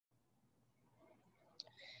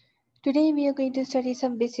Today we are going to study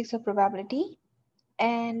some basics of probability,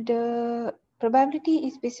 and probability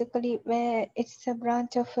is basically where it's a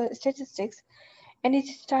branch of statistics, and it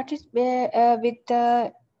started with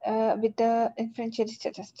the inferential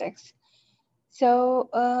statistics. So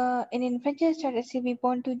in inferential statistics, we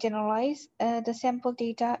want to generalize the sample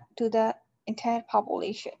data to the entire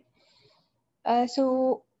population.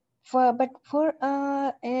 So for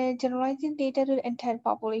generalizing data to the entire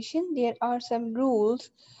population, there are some rules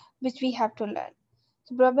which we have to learn.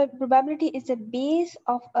 So probability is the base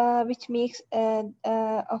of which makes of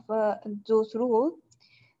those rules.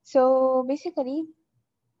 So basically,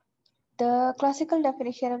 the classical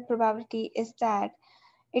definition of probability is that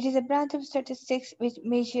it is a branch of statistics which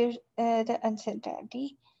measures the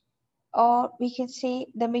uncertainty, or we can say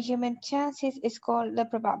the measurement chances is called the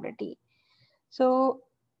probability. So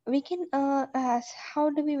we can ask,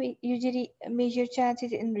 how do we usually measure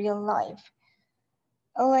chances in real life?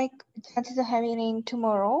 Like chances of heavy rain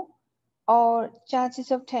tomorrow, or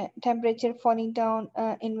chances of temperature falling down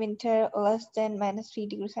in winter less than -3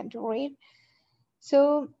 degrees centigrade.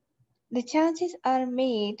 So the chances are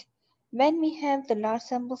made when we have the large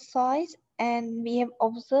sample size and we have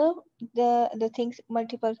observed the things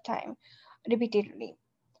multiple times repeatedly.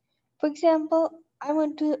 For example, I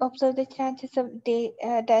want to observe the chances of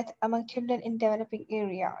death among children in developing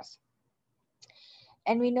areas.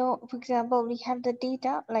 And we know, for example, we have the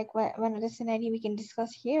data, like one other scenario we can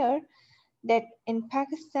discuss here, that in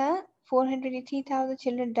Pakistan, 480,000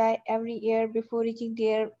 children die every year before reaching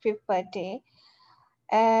their fifth birthday.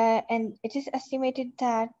 And it is estimated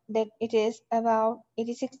that it is about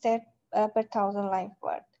 86 deaths per thousand live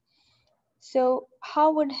birth. So how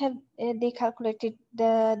would have they calculated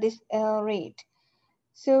this rate?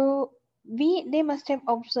 So they must have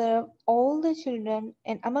observed all the children,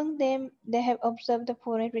 and among them they have observed the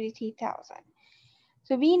 423,000.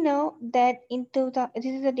 So we know that in 2000, this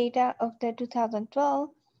is the data of the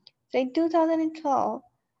 2012. So in 2012,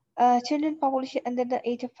 children population under the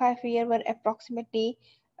age of 5 years were approximately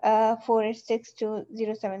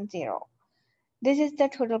 486,070. This is the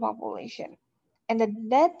total population, and the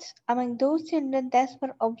deaths among those children deaths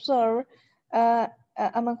were observed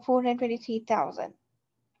among 423,000.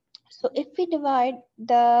 So if we divide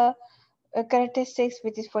the characteristics,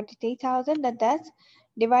 which is 43,000, the deaths,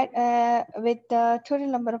 divide with the total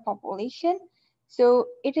number of population, so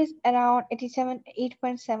it is around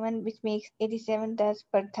 8.7, which makes 87 deaths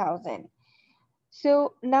per thousand.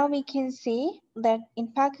 So now we can see that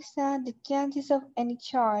in Pakistan, the chances of any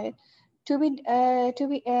child to be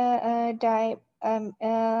die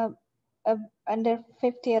uh, under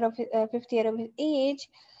fifth year of his age,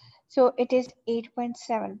 so it is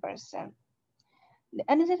 8.7%.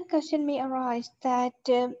 Another question may arise that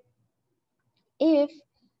if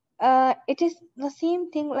it is the same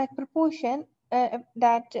thing like proportion,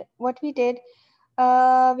 that what we did,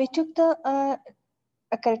 we took the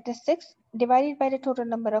characteristics divided by the total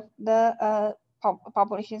number of the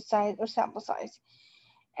population size or sample size,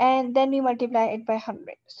 and then we multiply it by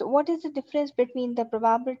 100. So what is the difference between the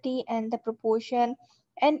probability and the proportion,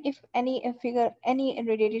 and if any figure, any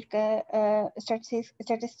related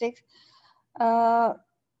statistics uh,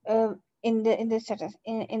 uh, in the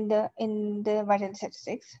vital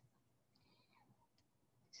statistics.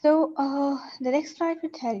 So the next slide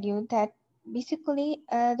will tell you that basically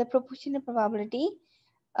the proportion and probability.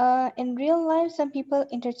 In real life, some people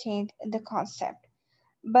interchange the concept,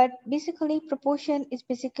 but basically proportion is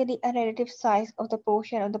basically a relative size of the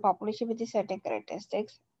portion of the population with a certain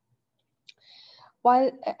characteristics.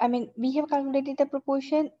 While I mean we have calculated the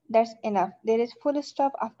proportion, that's enough. There is full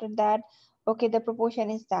stop after that. Okay, the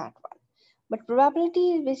proportion is that one. But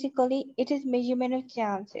probability is basically it is measurement of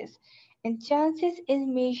chances, and chances is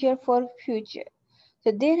measured for future.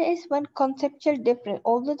 So there is one conceptual difference.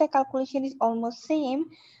 Although the calculation is almost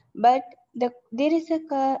same, but there is a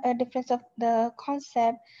difference of the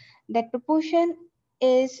concept, that proportion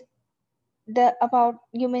is the about,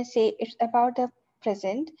 you may say it's about the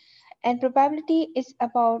present, and probability is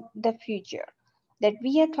about the future, that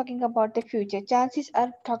we are talking about the future. Chances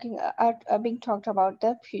are being talked about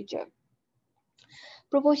the future.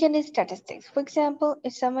 Proportion is statistics. For example,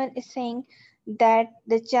 if someone is saying that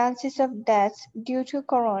the chances of deaths due to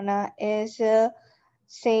corona is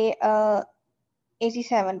say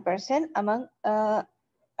 87% among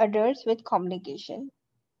adults with complication.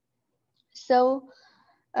 So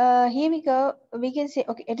here we go. We can say,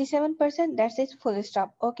 okay, 87%, that's it, full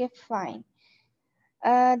stop. Okay, fine.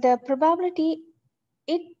 The probability,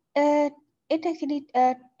 it uh, it actually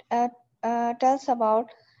tells about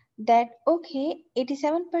that, okay,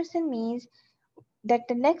 87% means that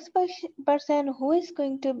the next person who is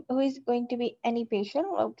going to be any patient,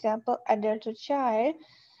 for example, adult or child,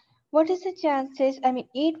 what is the chances? I mean,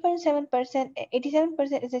 8.7%,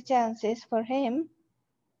 87% is the chances for him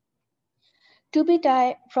to be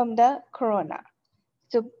die from the corona.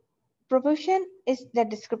 So proportion is the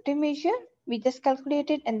descriptive measure. We just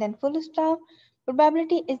calculated and then full stop.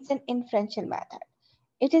 Probability is an inferential method.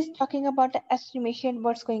 It is talking about the estimation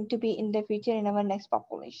what's going to be in the future in our next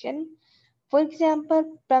population. For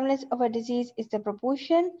example, prevalence of a disease is the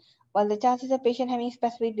proportion, while the chances of patient having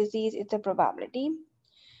specific disease is the probability.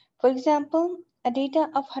 For example, a data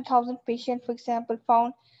of 1,000 patients, for example,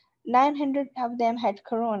 found 900 of them had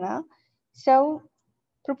corona. So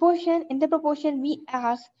proportion, in the proportion we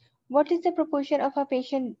ask what is the proportion of a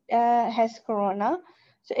patient has corona.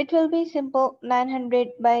 So it will be simple, 900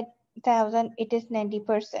 by 1000, it is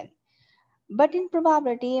 90%. But in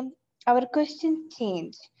probability, our question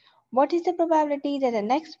changed. What is the probability that the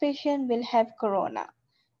next patient will have corona?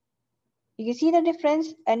 You can see the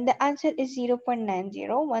difference, and the answer is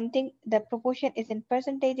 0.90. One thing, the proportion is in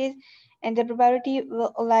percentages, and the probability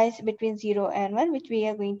lies between 0 and 1, which we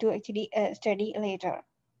are going to actually study later.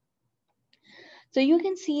 So you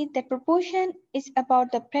can see that proportion is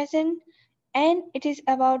about the present, and it is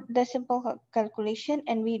about the simple calculation,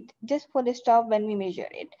 and we just full stop when we measure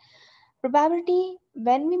it. Probability,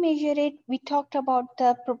 when we measure it, we talked about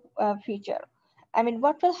the future. I mean,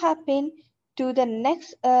 what will happen to the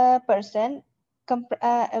next person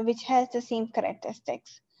which has the same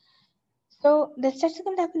characteristics. So the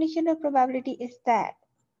statistical definition of probability is that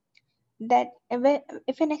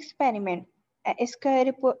if an experiment is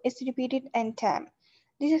repeated n time,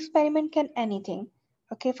 this experiment can anything.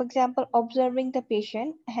 Okay, for example, observing the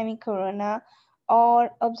patient having corona,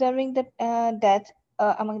 or observing the death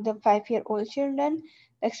among the 5-year-old children.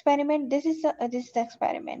 The experiment, this is the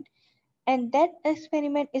experiment, and that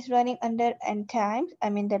experiment is running under n times. I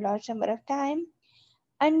mean the large number of time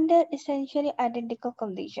under essentially identical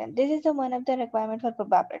condition. This is the one of the requirement for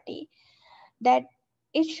probability, that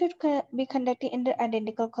it should be conducted under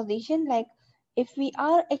identical condition. Like if we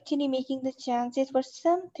are actually making the chances for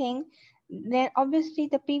something, then obviously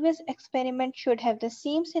the previous experiment should have the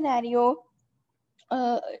same scenario,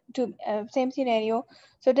 to same scenario,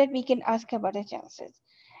 so that we can ask about the chances.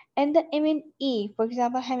 And the MNE, for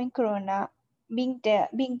example, having corona, being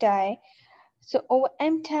die, so over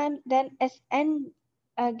m time, then as n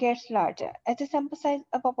gets larger, as the sample size,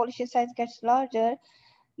 a population size gets larger,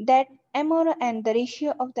 that m over n, the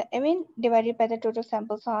ratio of the mn divided by the total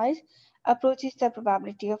sample size, approaches the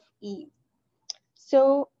probability of E.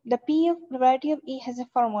 So the P of probability of E has a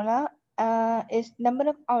formula, is number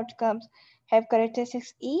of outcomes have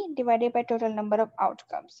characteristics E divided by total number of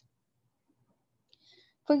outcomes.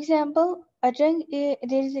 For example, there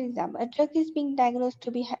is an example. A drug is being diagnosed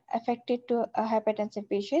to be effective to a hypertensive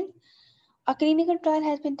patient. A clinical trial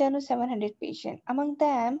has been done on 700 patients. Among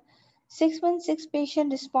them, 616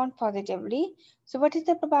 patients respond positively. So what is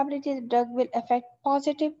the probability the drug will affect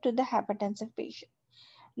positive to the hypertensive patient?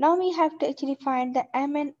 Now we have to actually find the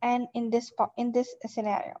M and N in this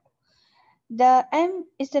scenario. The M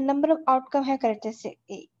is the number of outcome have characteristic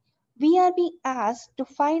A. We are being asked to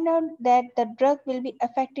find out that the drug will be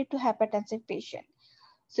effective to hypertensive patient.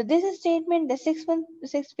 So this is statement, the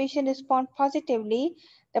 616 patient respond positively,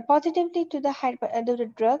 the positivity to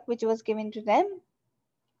the drug which was given to them.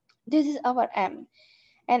 This is our M.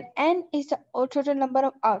 And N is the total number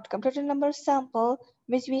of outcome, total number of sample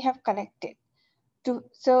which we have collected. To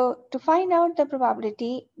find out the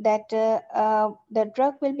probability that the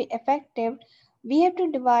drug will be effective, we have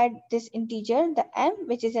to divide this integer, the M,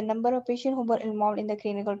 which is the number of patients who were involved in the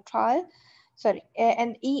clinical trial. Sorry,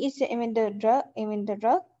 and E is the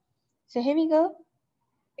drug. So here we go.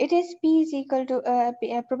 It is P is equal to,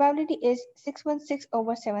 probability is 616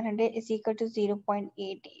 over 700 is equal to 0.88.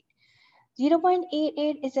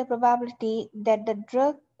 0.88 is the probability that the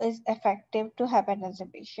drug is effective to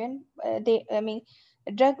hypertensive patient. The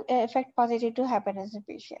drug effect positive to hypertensive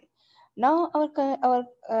patient. Now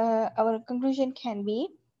our conclusion can be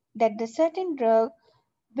that the certain drug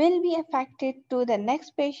will be affected to the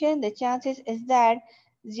next patient. The chances is that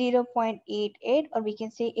 0.88, or we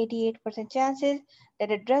can say 88% chances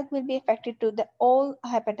that a drug will be affected to the all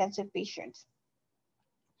hypertensive patients.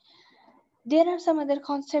 There are some other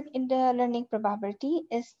concept in the learning probability,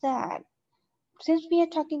 is that since we are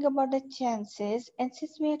talking about the chances, and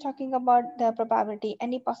since we are talking about the probability,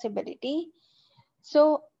 any possibility,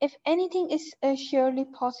 so if anything is surely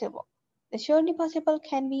possible, the surely possible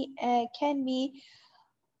can be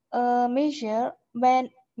measure when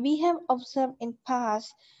we have observed in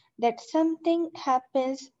past that something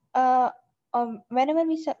happens whenever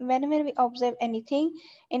we observe anything,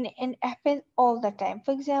 and it happens all the time.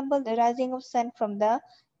 For example, the rising of sun from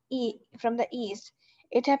from the east,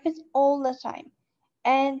 it happens all the time.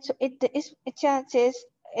 And so its chances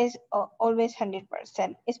is always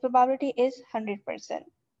 100%, its probability is 100%.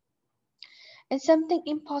 And something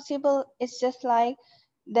impossible is just like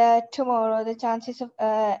the tomorrow, the chances of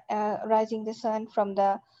rising the sun from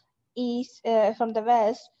the from the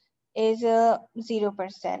west is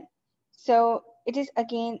 0%. So it is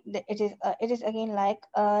again it is again like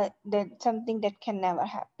something that can never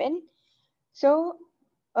happen. So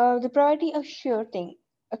the probability of sure thing,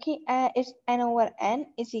 okay, is n over n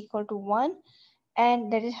is equal to 1,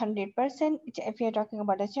 and that is 100% if you're talking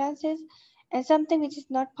about the chances. And something which is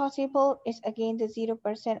not possible is again the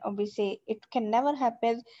 0%, or we say it can never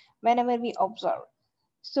happen whenever we observe.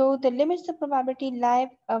 So the limits of probability lie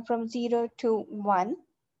from 0 to 1.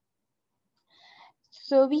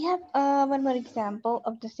 So we have one more example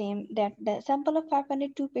of the same, that the sample of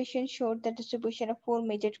 502 patients showed the distribution of four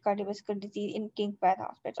major cardiovascular disease in King Fahd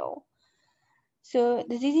Hospital. So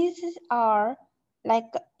the diseases are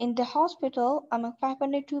like in the hospital among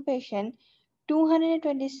 502 patients,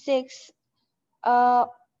 226 uh,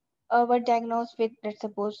 were diagnosed with, let's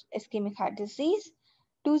suppose, ischemic heart disease,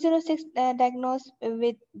 206 diagnosed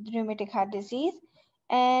with rheumatic heart disease,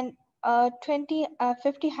 and 50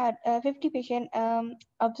 patient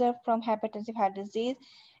observed from hypertensive heart disease,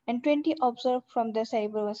 and 20 observed from the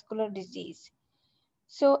cerebrovascular disease.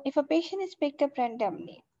 So if a patient is picked up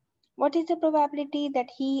randomly, what is the probability that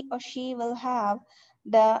he or she will have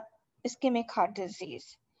the ischemic heart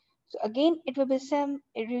disease? So again, it will be same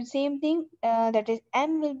thing. That is,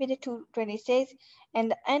 n will be the 226, and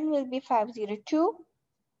the n will be 502.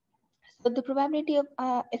 So the probability of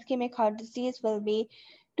ischemic heart disease will be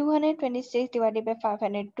 226 divided by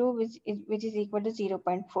 502, which is equal to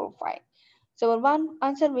 0.45. So our one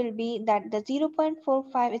answer will be that the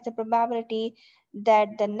 0.45 is the probability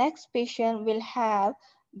that the next patient will have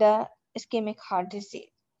the ischemic heart disease.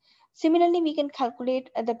 Similarly, we can calculate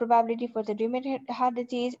the probability for the rheumatoid heart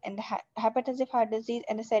disease and the hypertensive heart disease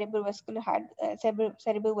and the cerebrovascular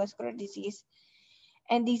disease.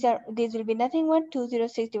 And these will be nothing but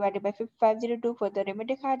 206 divided by 502 for the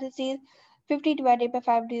rheumatic heart disease, 50 divided by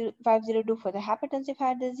 502 for the hypertensive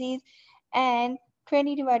heart disease, and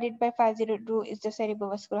 20 divided by 502 is the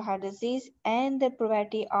cerebrovascular heart disease, and the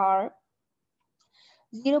probability are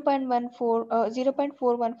 0.41 for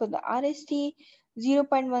the RST,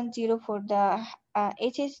 0.10 for the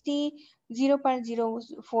HST,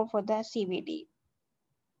 0.04 for the CVD.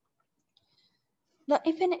 Now,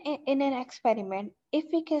 if in an experiment, if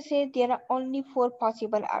we can say there are only four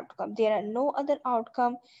possible outcomes, there are no other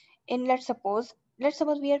outcome in, let's suppose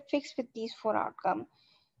we are fixed with these four outcomes.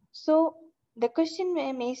 So the question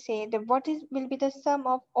may say that what is will be the sum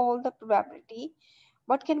of all the probability?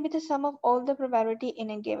 What can be the sum of all the probability in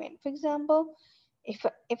a given? For example, if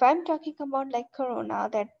I'm talking about like corona,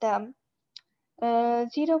 that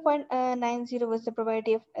 0.90 was the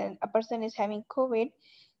probability of a person is having COVID.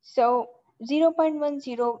 So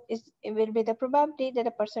 0.10 will be the probability that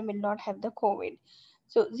a person will not have the COVID.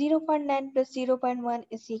 So 0.9 plus 0.1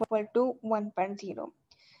 is equal to 1.0.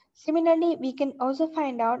 Similarly, we can also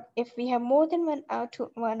find out if we have more than one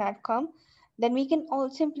outcome, then we can all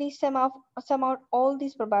simply sum out all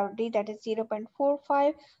these probability, that is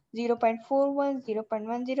 0.45, 0.41,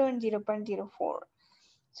 0.10, and 0.04.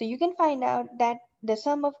 So you can find out that the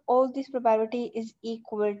sum of all these probability is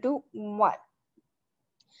equal to 1.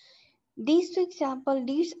 These two examples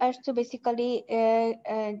leads us to basically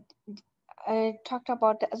talked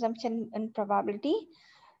about the assumption and probability.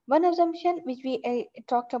 One assumption which we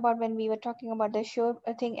talked about when we were talking about the sure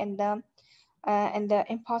thing and the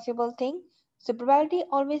impossible thing. So probability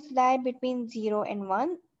always lie between 0 and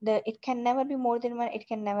 1. It can never be more than 1. It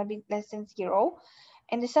can never be less than 0.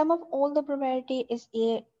 And the sum of all the probability is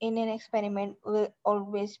in an experiment will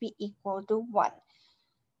always be equal to 1.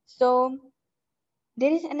 So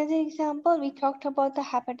there is another example. We talked about the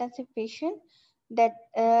hypertensive patient, that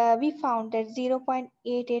we found that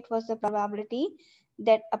 0.88 was the probability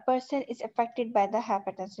that a person is affected by the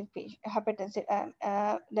hypertensive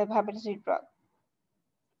drug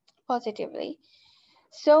positively.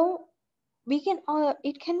 So we can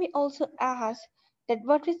it can be also asked that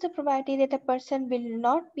what is the probability that a person will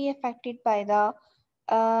not be affected by the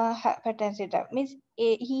hypertensive drug, means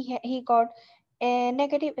he got a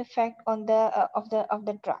negative effect on the of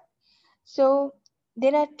the drug. So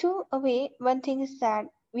there are two way. One thing is that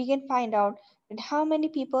we can find out that how many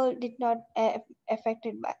people did not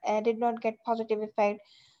affected by, did not get positive effect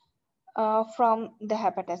from the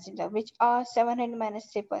hypothesis, which are 700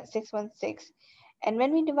 minus 616. And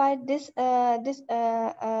when we divide this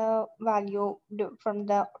value from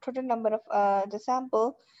the total number of the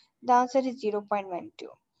sample, the answer is 0.12.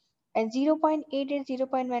 And 0.8 and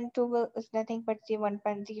 0.12 is nothing but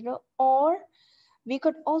 1.0. Or we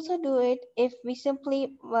could also do it if we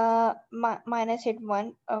simply minus it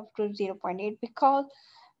 1 up to 0.8, because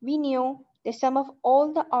we knew the sum of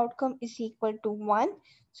all the outcome is equal to 1.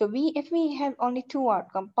 So if we have only two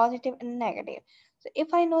outcome, positive and negative, so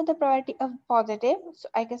if I know the probability of positive, so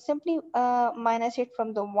I can simply minus it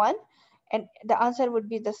from the 1, and the answer would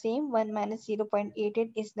be the same. 1 minus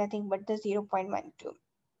 0.88 is nothing but the 0.12.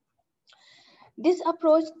 This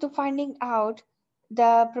approach to finding out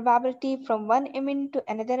the probability from one event to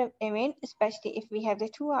another event, especially if we have the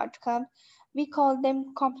two outcomes, we call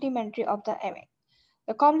them complementary of the event.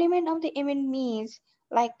 The complement of the event means,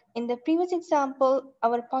 like in the previous example,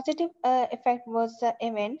 our positive effect was the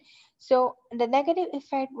event, so the negative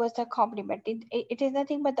effect was the complement. It is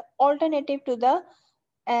nothing but the alternative to to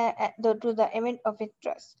the event of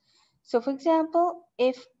interest. So, for example,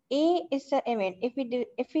 if A is the event, if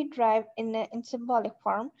we drive in symbolic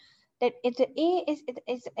form, that if the A is the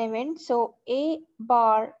event, so A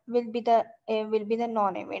bar will be the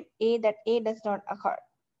non-event. A does not occur.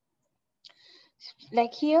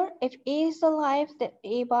 Like here, if A is the life, then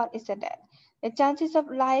A bar is the death. The chances of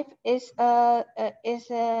life is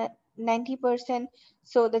 90%.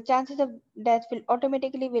 So the chances of death will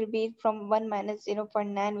be from 1 minus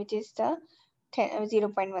 0.9, which is the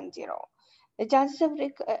 0.10. The chances of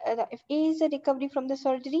if A is a recovery from the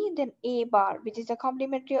surgery, then A bar, which is a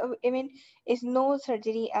complementary event, is no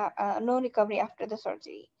surgery, no recovery after the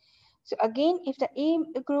surgery. So again, if the A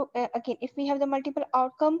group again, if we have the multiple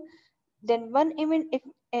outcome, then one event, if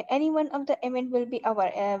any one of the event will be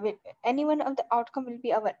our any one of the outcome will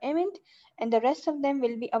be our event, and the rest of them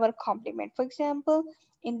will be our complement. For example,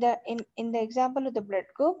 in the example of the blood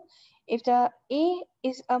group, if the A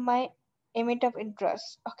is my event of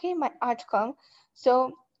interest, okay, my outcome,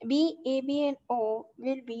 so B, A, B, and O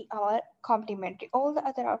will be our complementary. All the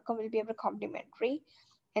other outcome will be our complementary,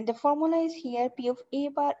 and the formula is here: P of A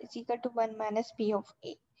bar is equal to 1 minus P of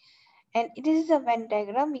A. And this is a Venn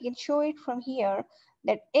diagram. We can show it from here,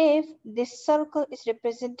 that if this circle is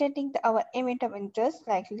representing our event of interest,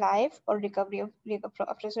 like life or recovery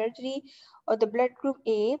after surgery, or the blood group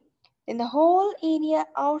A, then the whole area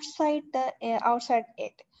outside outside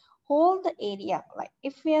it, whole the area, like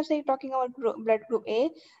if we are say talking about blood group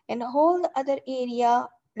A, and whole the other area,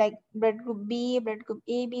 like blood group B, blood group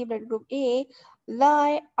AB, blood group A,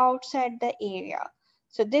 lie outside the area.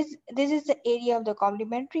 So this is the area of the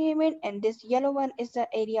complementary event, and this yellow one is the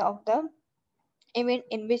area of the event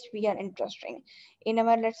in which we are interested in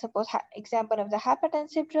our, let's suppose, example of the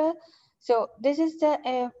hypertensive drug. So this is the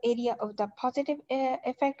area of the positive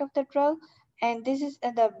effect of the drug, and this is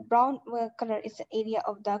the brown color is the area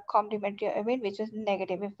of the complementary event, which is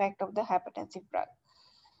negative effect of the hypertensive drug.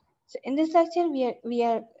 So in this lecture, we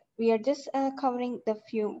are just covering the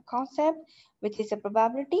few concepts, which is a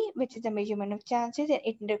probability, which is a measurement of chances, and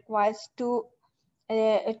it requires two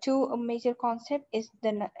major concept is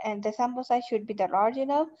and the sample size should be the large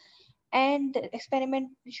enough, and the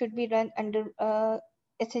experiment should be run under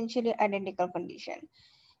essentially identical condition.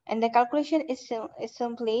 And the calculation is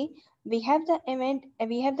simply, we have the event,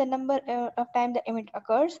 we have the number of time the event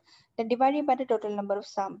occurs, then divided by the total number of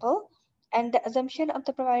sample, and the assumption of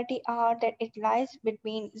the probability are that it lies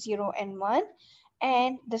between 0 and 1,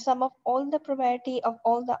 and the sum of all the probability of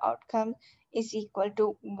all the outcomes is equal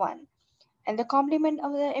to 1. And the complement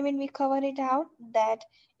of the event, we cover it out, that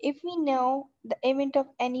if we know the event of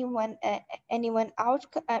any one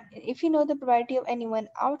outcome, if we know the probability of any one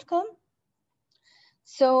outcome,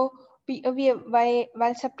 so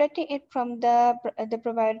while subtracting it from the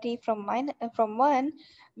probability from from 1,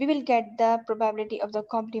 we will get the probability of the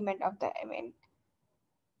complement of the event.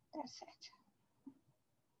 That's it.